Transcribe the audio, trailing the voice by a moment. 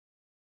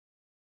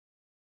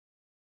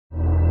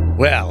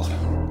Well,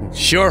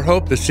 sure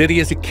hope the city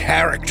is a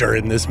character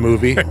in this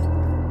movie. This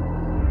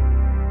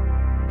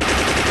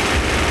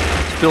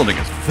building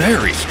is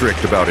very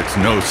strict about its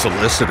no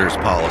solicitors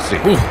policy.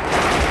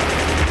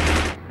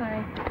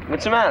 Hi.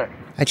 What's the matter?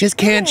 I just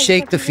can't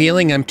shake the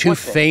feeling I'm too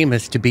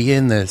famous to be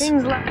in this.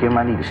 Kim,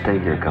 I need to stay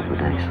here a couple of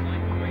days.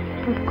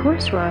 Of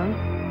course, Ron.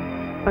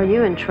 Are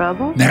you in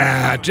trouble?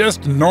 Nah,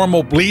 just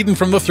normal bleeding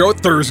from the throat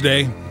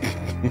Thursday.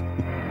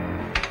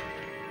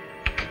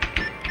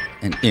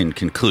 And in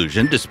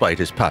conclusion, despite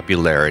his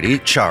popularity,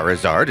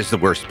 Charizard is the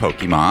worst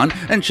Pokemon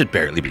and should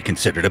barely be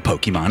considered a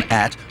Pokemon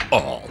at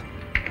all.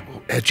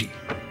 Oh, edgy.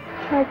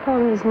 Try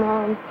calling his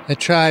mom. I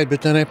tried,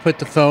 but then I put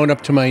the phone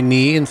up to my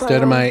knee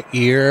instead of my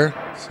ear,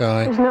 so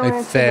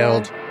I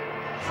failed.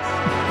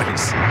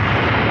 Nice.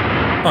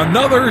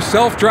 Another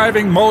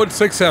self-driving mode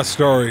success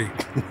story.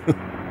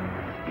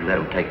 You let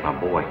him take my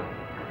boy.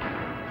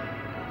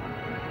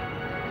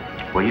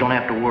 Well, you don't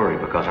have to worry,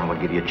 because I'm going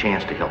to give you a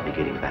chance to help me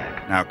get him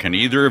back. Now, can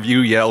either of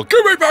you yell,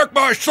 "Give me back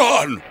my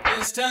son"?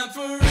 It's time for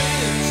RiffTrax.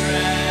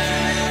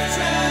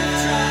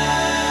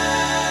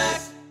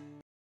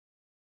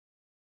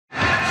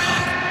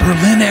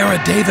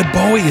 Berlin-era David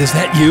Bowie, is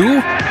that you?